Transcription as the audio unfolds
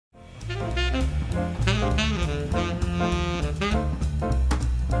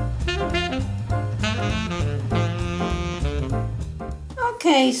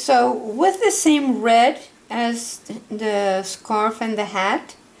Okay, so with the same red as the scarf and the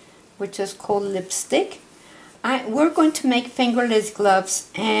hat, which is called lipstick, we're going to make fingerless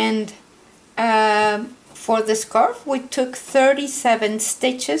gloves. And for the scarf we took 37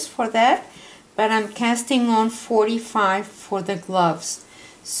 stitches for that, but I'm casting on 45 for the gloves.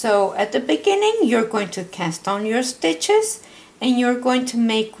 So at the beginning you're going to cast on your stitches and you're going to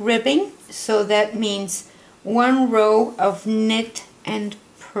make ribbing. So that means one row of knit and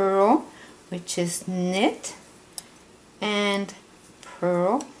purl, which is knit and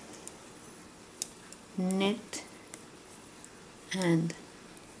purl, knit and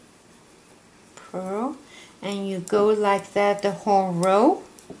purl, and you go like that the whole row.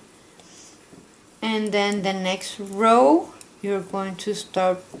 And then the next row you're going to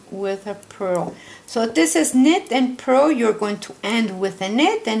start with a purl. So this is knit and purl. You're going to end with a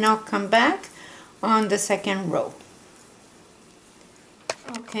knit, and I'll come back on the second row.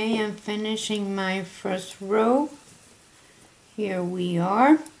 Okay, I'm finishing my first row. Here we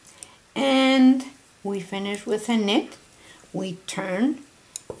are, and we finish with a knit. We turn,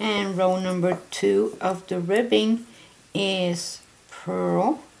 and row number 2 of the ribbing is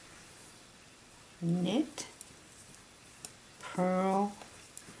purl, knit, purl,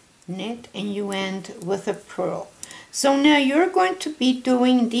 knit, and you end with a purl. So now you're going to be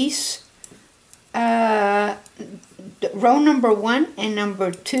doing these row number 1 and number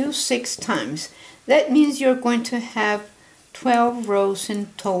 2 6 times. That means you're going to have 12 rows in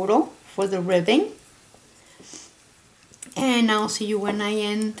total for the ribbing. And I'll see you when I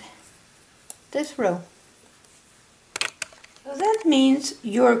end this row. So that means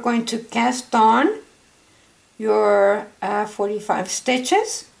you're going to cast on your 45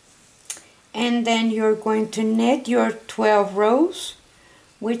 stitches, and then you're going to knit your 12 rows,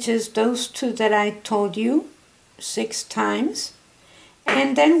 which is those 2 that I told you, 6 times.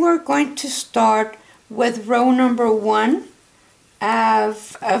 And then we're going to start with row number 1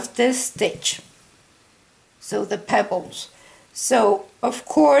 of this stitch, so the pebbles. So of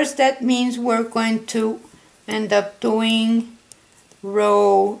course that means we're going to end up doing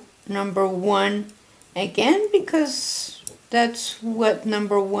row number 1 again, because that's what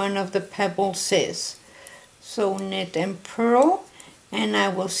number 1 of the pebbles is. So knit and purl, and I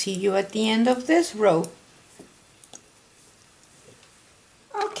will see you at the end of this row.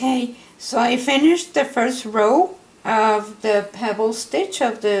 Okay, so I finished the first row of the pebble stitch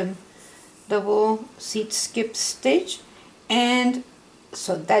of the double seat skip stitch, and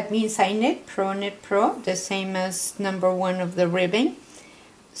so that means I knit, purl, the same as number 1 of the ribbing.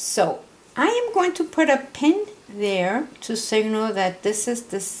 So I am going to put a pin there to signal that this is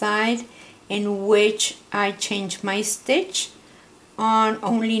the side in which I change my stitch on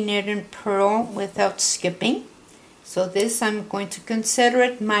only knit and purl without skipping. So this, I'm going to consider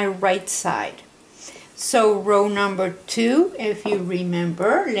it my right side. So row number 2, if you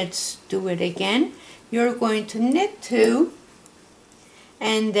remember, let's do it again. You're going to knit 2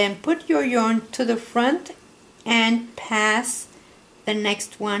 and then put your yarn to the front and pass the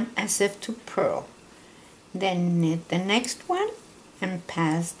next one as if to purl. Then knit the next one and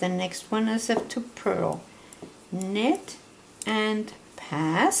pass the next one as if to purl. Knit and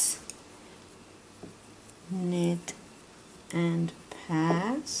pass, knit and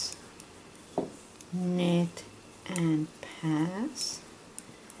pass, knit and pass.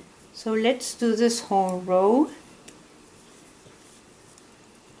 So let's do this whole row.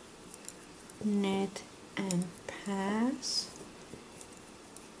 Knit and pass.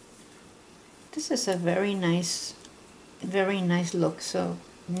 This is a very nice look. So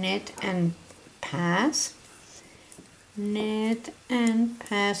knit and pass, knit and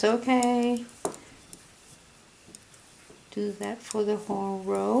pass. Okay, do that for the whole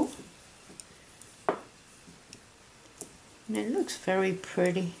row, and it looks very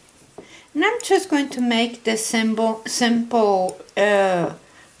pretty. And I'm just going to make the simple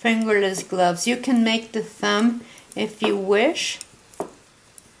fingerless gloves. You can make the thumb if you wish,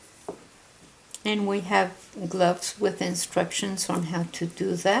 and we have gloves with instructions on how to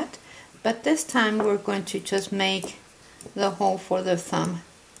do that, but this time we're going to just make the hole for the thumb.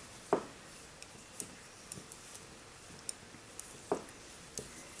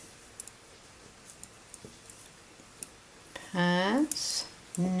 Pass,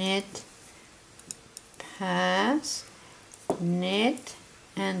 knit, pass, knit,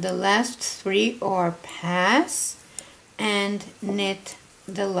 and the last 3 are pass and knit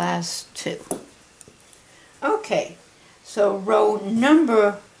the last 2. Okay, so row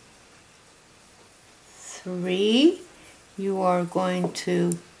number 3, you are going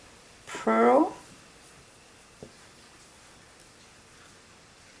to purl,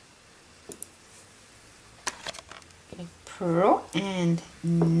 purl and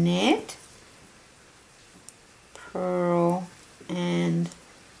knit, purl and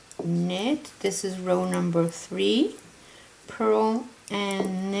knit. This is row number 3, purl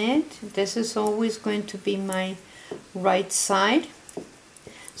and knit. This is always going to be my right side.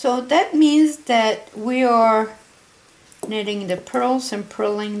 So that means that we are knitting the purls and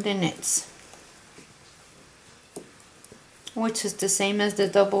purling the knits, which is the same as the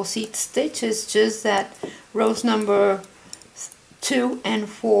double seat stitch. It's just that rows number 2 and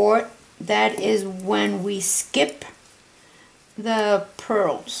 4, that is when we skip the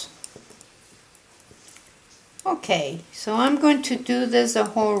purls. Okay, so I'm going to do this a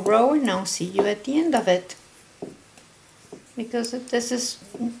whole row and I'll see you at the end of it, because this is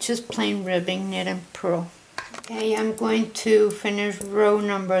just plain ribbing, knit and purl. Okay, I'm going to finish row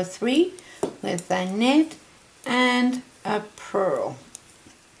number 3 with a knit and a purl.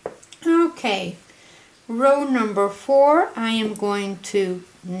 Okay, row number 4, I am going to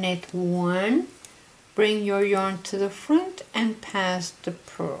knit 1, bring your yarn to the front and pass the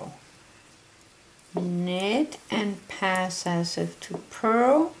purl. Knit and pass as if to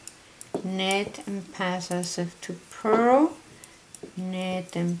purl, knit and pass as if to purl,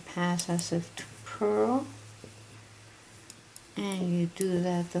 knit and pass as if to purl, and you do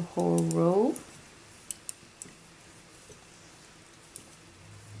that the whole row.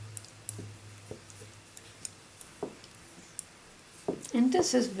 And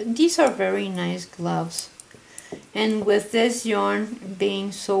these are very nice gloves, and with this yarn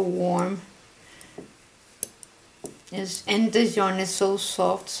being so warm, and this yarn is so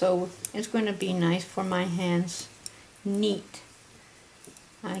soft, so it's going to be nice for my hands. Neat.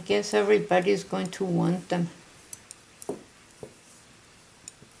 I guess everybody's going to want them.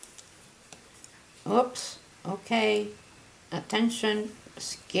 Oops. Okay. Attention.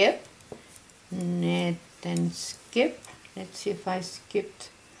 Skip. Knit and skip. Let's see if I skipped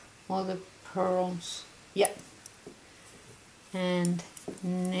all the purls. Yep. And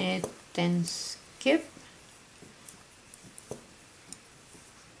knit and skip.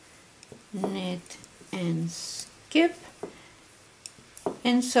 Knit and skip.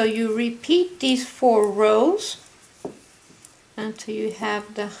 And so you repeat these 4 rows until you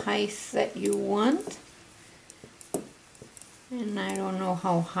have the height that you want. And I don't know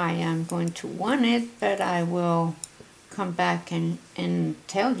how high I'm going to want it, but I will come back and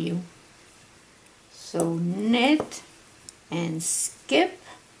tell you. So knit and skip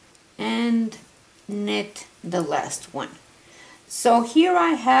and knit the last one. So here I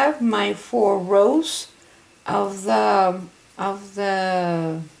have my 4 rows of the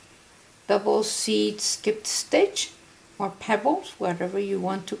double seat skipped stitch, or pebbles, whatever you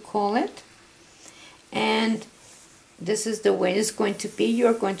want to call it. And this is the way it's going to be.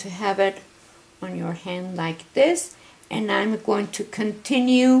 You're going to have it on your hand like this, and I'm going to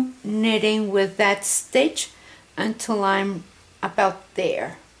continue knitting with that stitch until I'm about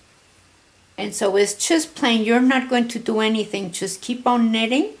there. And so it's just plain, you're not going to do anything, just keep on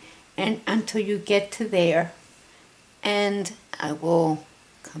knitting and until you get to there. And I will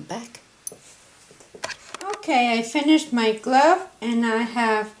come back. Okay, I finished my glove, and I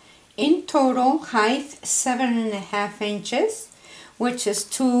have in total height 7.5 inches, which is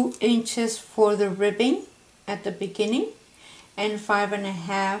 2 inches for the ribbing at the beginning and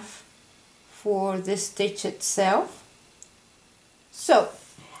 5.5 for the stitch itself. So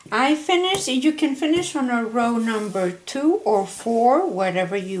I finished. You can finish on a row number 2 or 4,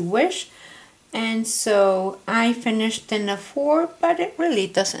 whatever you wish. And so I finished in a 4, but it really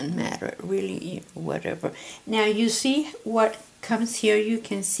doesn't matter, really, whatever. Now you see what comes here. You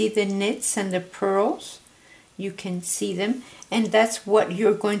can see the knits and the purls. You can see them, and that's what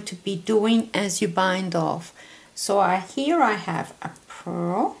you're going to be doing as you bind off. So here I have a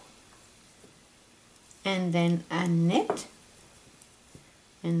purl, and then a knit,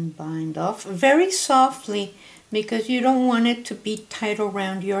 and bind off very softly because you don't want it to be tight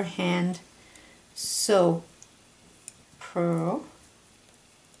around your hand. So purl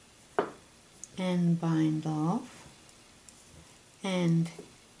and bind off and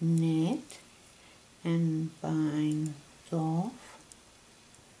knit and bind off.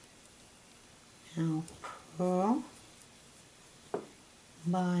 Now purl,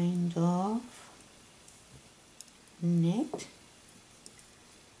 bind off, knit,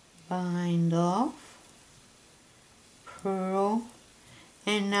 bind off, purl,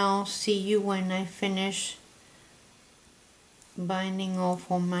 and now see you when I finish binding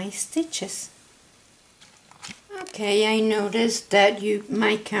off all my stitches. Okay, I noticed that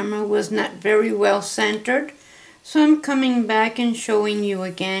my camera was not very well centered, so I'm coming back and showing you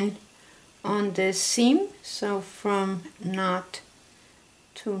again on this seam, so from knot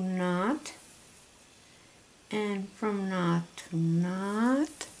to knot, and from knot to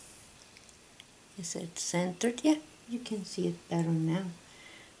knot. Is it centered yet? You can see it better now.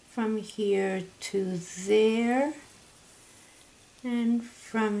 From here to there, and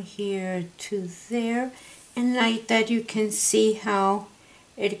from here to there, and like that you can see how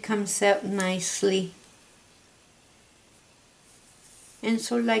it comes out nicely. And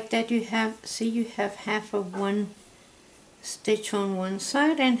so like that you have, see, you have half of one stitch on one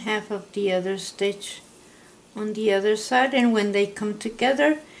side and half of the other stitch on the other side, and when they come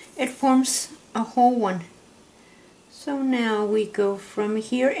together it forms a whole one. So now we go from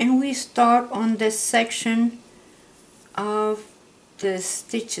here and we start on this section of the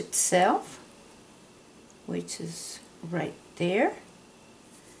stitch itself, which is right there.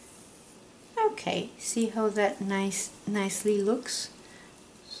 Okay, see how that nicely looks?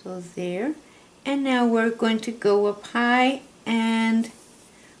 So there, and now we're going to go up high and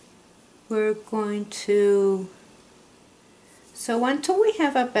we're going to sew until we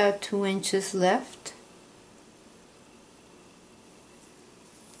have about 2 inches left.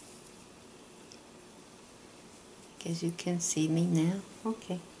 Guess you can see me now.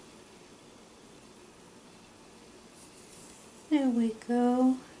 Okay. There we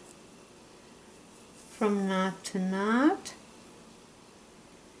go. From knot to knot.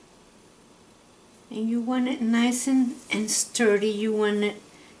 And you want it nice and sturdy. You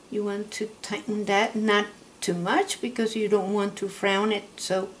want to tighten that, not too much because you don't want to frown it.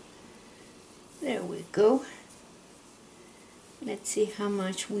 So there we go. Let's see how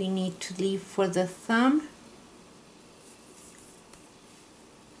much we need to leave for the thumb.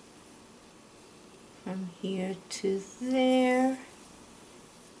 From here to there,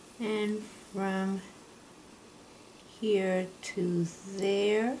 and from here to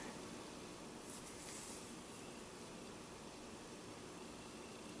there.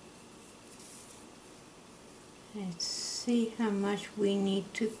 Let's see how much we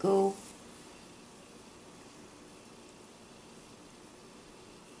need to go.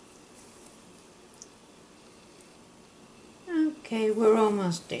 Okay, we're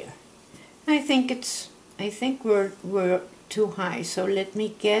almost there. I think we're too high, so let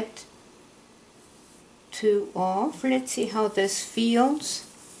me get 2 off. Let's see how this feels.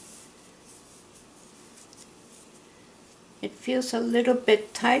 It feels a little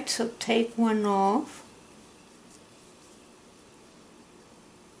bit tight, so take 1 off.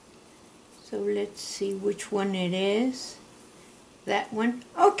 So let's see which one it is. That one.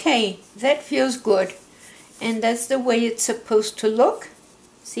 Okay, that feels good. And that's the way it's supposed to look.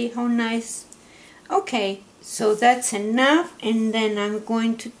 See how nice? Okay, so that's enough, and then I'm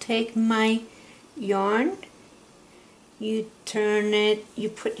going to take my yarn. You turn it, you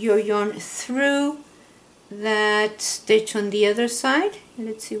put your yarn through that stitch on the other side.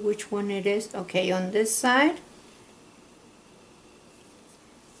 Let's see which one it is. Okay, on this side.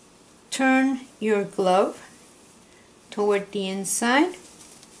 Turn your glove toward the inside.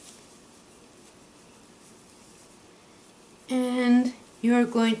 And you're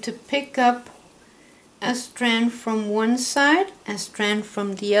going to pick up a strand from one side, a strand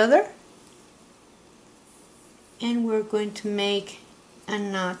from the other, and we're going to make a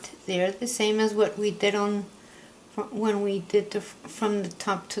knot there, the same as what we did on when we did from the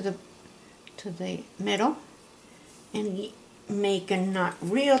top to the middle, and make a knot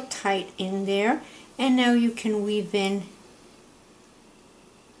real tight in there. And now you can weave in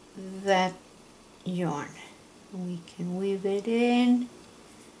that yarn. We can weave it in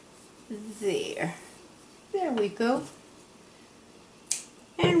there. There we go.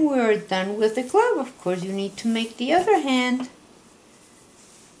 And we're done with the glove. Of course, you need to make the other hand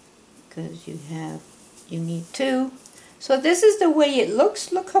because you need 2. So this is the way it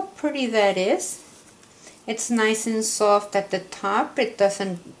looks. Look how pretty that is. It's nice and soft at the top. It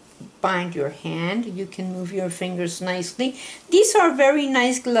doesn't bind your hand. You can move your fingers nicely. These are very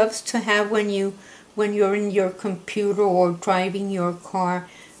nice gloves to have when you're in your computer or driving your car,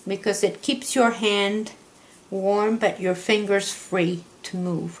 because it keeps your hand warm but your fingers free to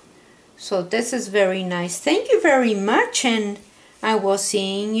move. So this is very nice. Thank you very much, and I will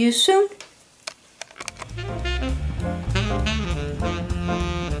see you soon.